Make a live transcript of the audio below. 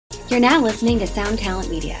You're now listening to Sound Talent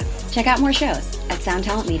Media. Check out more shows at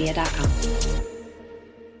soundtalentmedia.com.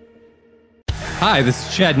 Hi, this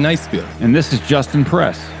is Chad Nicefield. And this is Justin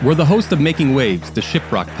Press. We're the host of Making Waves, the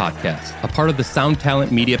Shiprock podcast, a part of the Sound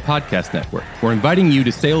Talent Media Podcast Network. We're inviting you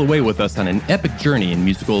to sail away with us on an epic journey in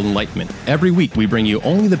musical enlightenment. Every week, we bring you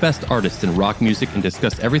only the best artists in rock music and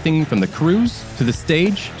discuss everything from the cruise, to the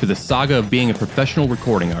stage, to the saga of being a professional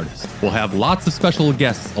recording artist. We'll have lots of special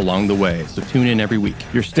guests along the way, so tune in every week.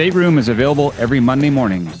 Your stateroom is available every Monday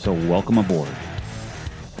morning, so welcome aboard.